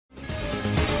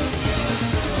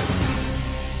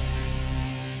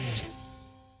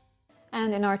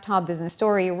And in our top business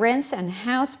story, rents and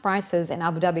house prices in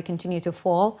Abu Dhabi continue to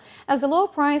fall as the low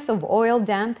price of oil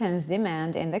dampens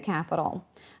demand in the capital.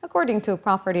 According to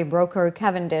property broker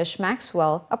Cavendish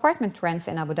Maxwell, apartment rents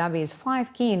in Abu Dhabi's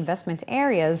 5 key investment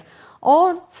areas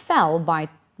all fell by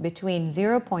between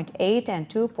 0.8 and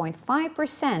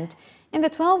 2.5% in the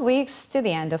 12 weeks to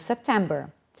the end of September.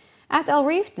 At Al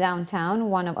Reef downtown,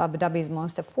 one of Abu Dhabi's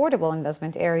most affordable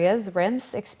investment areas,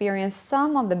 rents experienced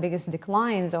some of the biggest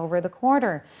declines over the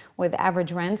quarter, with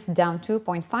average rents down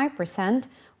 2.5%,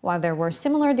 while there were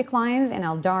similar declines in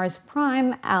Al Dar's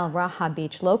prime Al Raha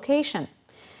Beach location.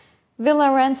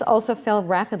 Villa rents also fell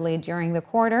rapidly during the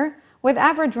quarter, with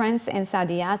average rents in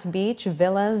Saadiyat Beach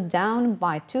villas down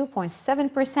by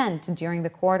 2.7% during the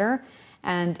quarter,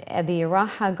 and the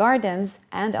Raha Gardens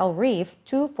and Al Reef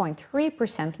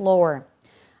 2.3% lower.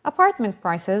 Apartment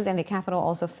prices in the capital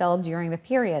also fell during the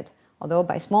period, although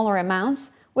by smaller amounts,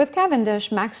 with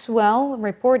Cavendish Maxwell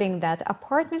reporting that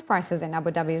apartment prices in Abu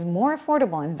Dhabi's more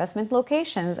affordable investment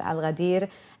locations, Al Ghadir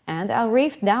and Al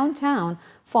Reef downtown,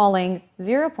 falling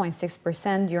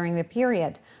 0.6% during the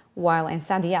period, while in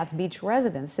Saadiyat Beach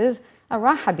residences, Al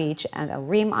Raha Beach and Al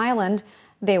Reem Island,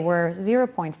 they were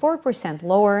 0.4%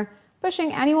 lower,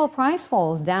 pushing annual price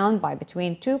falls down by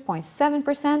between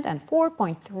 2.7% and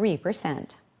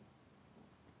 4.3%.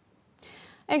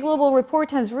 A global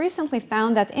report has recently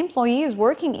found that employees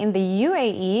working in the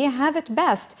UAE have it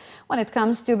best when it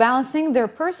comes to balancing their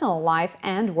personal life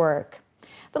and work.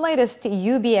 The latest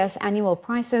UBS Annual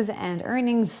Prices and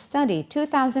Earnings Study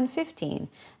 2015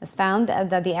 has found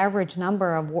that the average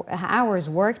number of hours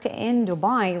worked in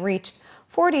Dubai reached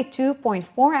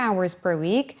 42.4 hours per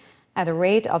week, at a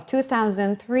rate of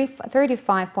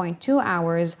 2,035.2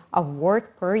 hours of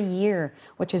work per year,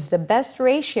 which is the best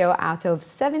ratio out of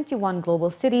 71 global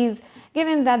cities,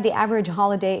 given that the average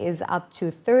holiday is up to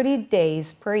 30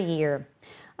 days per year.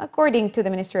 According to the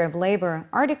Ministry of Labor,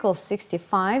 Article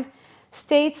 65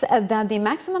 states that the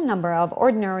maximum number of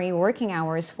ordinary working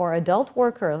hours for adult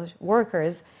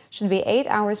workers should be 8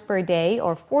 hours per day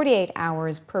or 48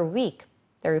 hours per week.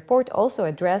 The report also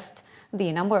addressed the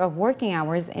number of working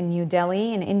hours in New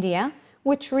Delhi in India,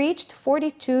 which reached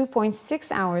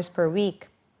 42.6 hours per week.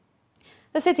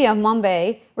 The city of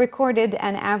Mumbai recorded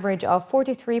an average of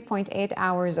 43.8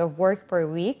 hours of work per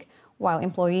week, while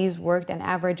employees worked an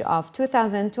average of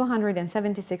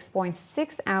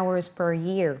 2,276.6 hours per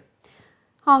year.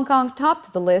 Hong Kong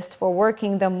topped the list for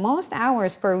working the most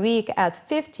hours per week at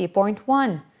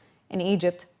 50.1. In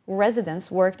Egypt,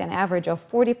 residents worked an average of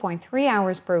 40.3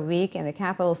 hours per week in the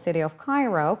capital city of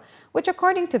Cairo, which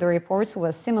according to the reports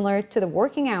was similar to the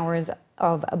working hours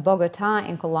of Bogota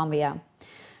in Colombia.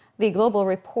 The global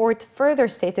report further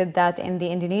stated that in the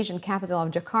Indonesian capital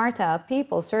of Jakarta,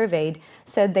 people surveyed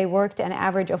said they worked an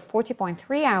average of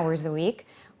 40.3 hours a week,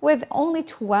 with only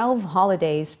 12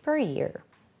 holidays per year.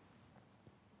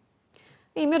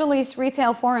 The Middle East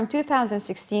Retail Forum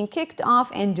 2016 kicked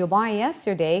off in Dubai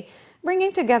yesterday,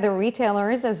 bringing together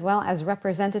retailers as well as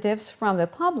representatives from the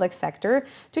public sector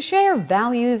to share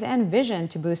values and vision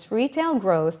to boost retail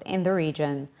growth in the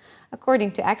region.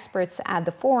 According to experts at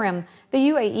the forum, the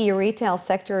UAE retail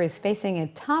sector is facing a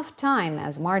tough time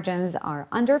as margins are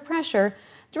under pressure,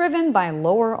 driven by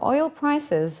lower oil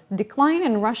prices, decline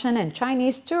in Russian and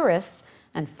Chinese tourists,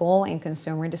 and fall in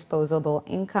consumer disposable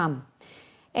income.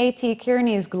 A.T.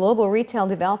 Kearney's Global Retail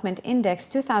Development Index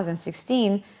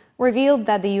 2016 revealed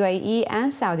that the UAE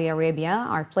and Saudi Arabia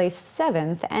are placed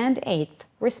 7th and 8th,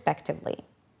 respectively.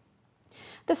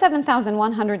 The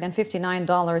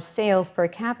 $7,159 sales per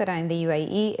capita in the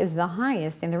UAE is the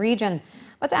highest in the region,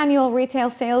 but annual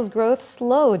retail sales growth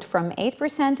slowed from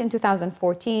 8% in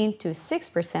 2014 to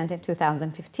 6% in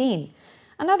 2015.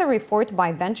 Another report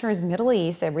by Ventures Middle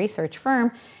East, a research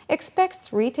firm,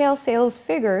 expects retail sales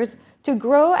figures to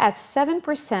grow at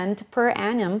 7% per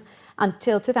annum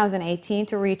until 2018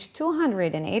 to reach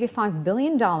 $285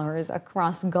 billion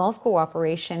across Gulf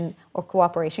Cooperation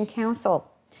Council.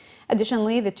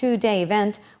 Additionally, the two-day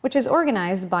event, which is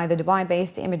organized by the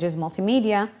Dubai-based Images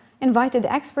Multimedia, invited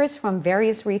experts from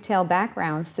various retail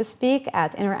backgrounds to speak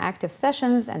at interactive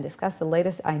sessions and discuss the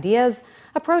latest ideas,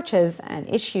 approaches, and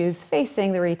issues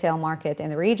facing the retail market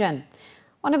in the region.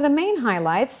 One of the main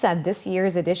highlights at this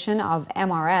year's edition of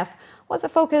MRF was a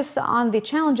focus on the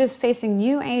challenges facing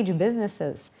new age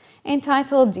businesses.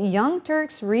 Entitled Young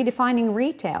Turks Redefining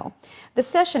Retail, the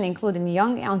session included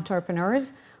young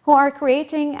entrepreneurs who are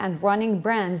creating and running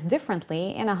brands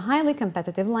differently in a highly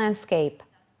competitive landscape.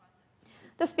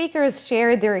 The speakers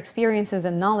shared their experiences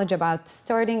and knowledge about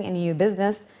starting a new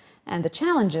business and the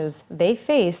challenges they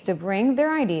face to bring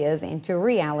their ideas into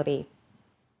reality.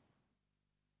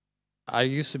 I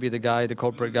used to be the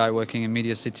corporate guy working in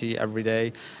Media City every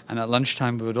day, and at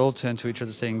lunchtime we would all turn to each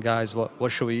other saying, guys,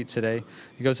 what should we eat today?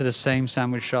 You go to the same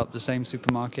sandwich shop, the same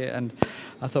supermarket, and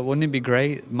I thought, wouldn't it be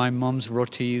great? My mum's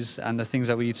rotis and the things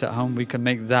that we eat at home, we can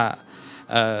make that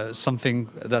something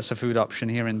that's a food option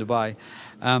here in Dubai.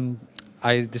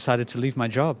 I decided to leave my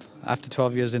job. After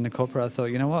 12 years in the corporate, I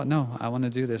thought, you know what? No, I want to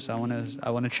do this. I want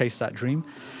to chase that dream.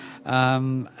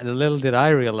 Little did I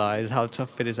realize how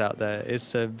tough it is out there.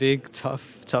 It's a big,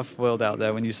 tough world out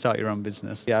there when you start your own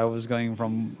business. Yeah, I was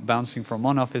bouncing from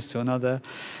one office to another,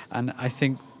 and I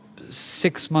think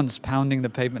 6 months pounding the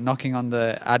pavement, knocking on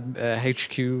the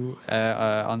HQ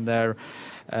on their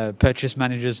purchase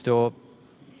manager's door,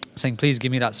 saying, please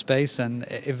give me that space. And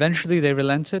eventually they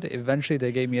relented. Eventually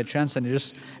they gave me a chance,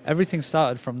 and everything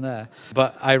started from there.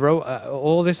 But I wrote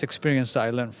all this experience that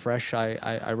I learned fresh.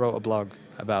 I wrote a blog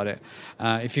about it.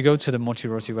 If you go to the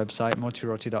Motiroti website,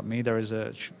 motiroti.me, there is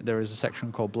a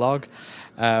section called blog.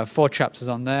 4 chapters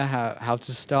on there: how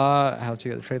to start, how to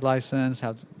get the trade license,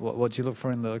 what do you look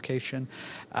for in the location.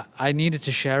 I needed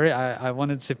to share it. I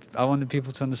wanted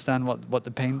people to understand what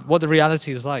the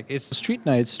reality is like. It's Street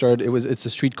Nights started. It's a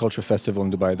street culture festival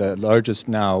in Dubai, the largest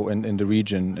now in the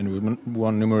region, and we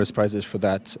won numerous prizes for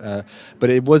that. But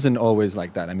it wasn't always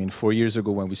like that. I mean, 4 years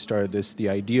ago when we started this, the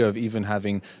idea of even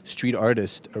having street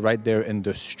artists right there in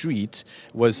the street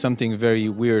was something very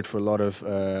weird for a lot of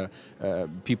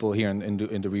people here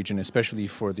in the region, especially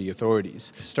for the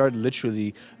authorities. Started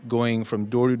literally going from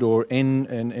door to door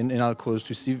in Al Quoz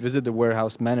to visit the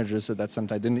warehouse managers that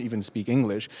sometimes didn't even speak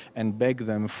English, and beg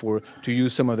them to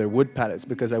use some of their wood pallets,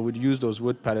 because I would use those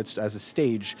wood pallets as a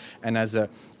stage and as a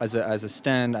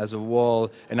stand, as a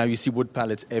wall. And now you see wood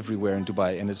pallets everywhere in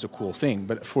Dubai, and it's a cool thing.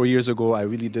 But 4 years ago, I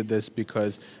really did this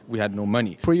because we had no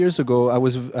money. 4 years ago, I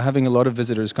was having a lot of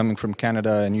visitors coming from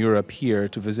Canada and Europe here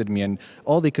to visit me, and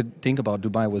all they could think about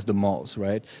Dubai was the malls,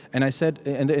 right? And I said,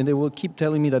 and they will keep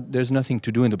telling me that there's nothing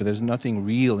to do in Dubai, there's nothing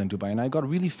real in Dubai, and I got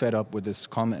really fed up with this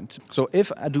comment. So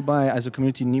if at Dubai, as a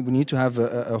community, we need to have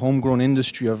a homegrown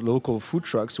industry of local food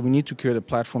trucks, we need to create a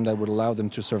platform that would allow them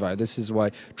to survive. This is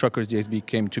why Truckers DXB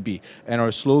came to be. And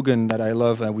our slogan that I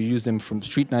love, and we use them from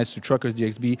Street Nights to Truckers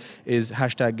DXB, is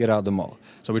 #GetOutTheMall.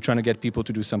 So we're trying to get people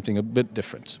to do something a bit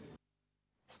different.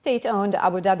 State-owned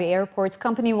Abu Dhabi Airports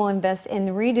company will invest in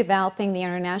redeveloping the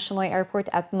international airport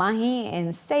at Mahi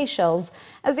in Seychelles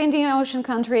as the Indian Ocean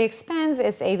country expands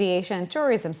its aviation and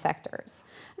tourism sectors.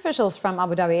 Officials from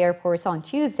Abu Dhabi Airports on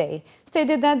Tuesday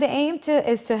stated that the aim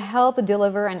is to help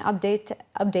deliver an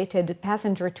updated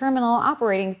passenger terminal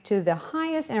operating to the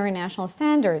highest international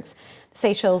standards.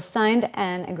 Seychelles signed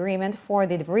an agreement for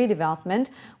the redevelopment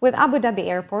with Abu Dhabi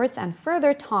Airports, and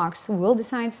further talks will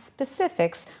decide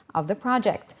specifics of the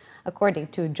project. According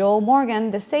to Joel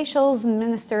Morgan, the Seychelles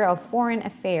Minister of Foreign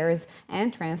Affairs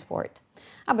and Transport.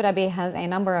 Abu Dhabi has a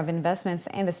number of investments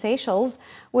in the Seychelles,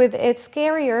 with its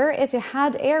carrier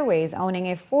Etihad Airways owning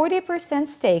a 40%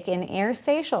 stake in Air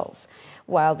Seychelles,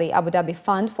 while the Abu Dhabi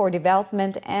Fund for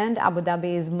Development and Abu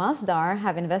Dhabi's Masdar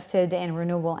have invested in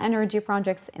renewable energy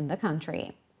projects in the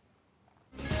country.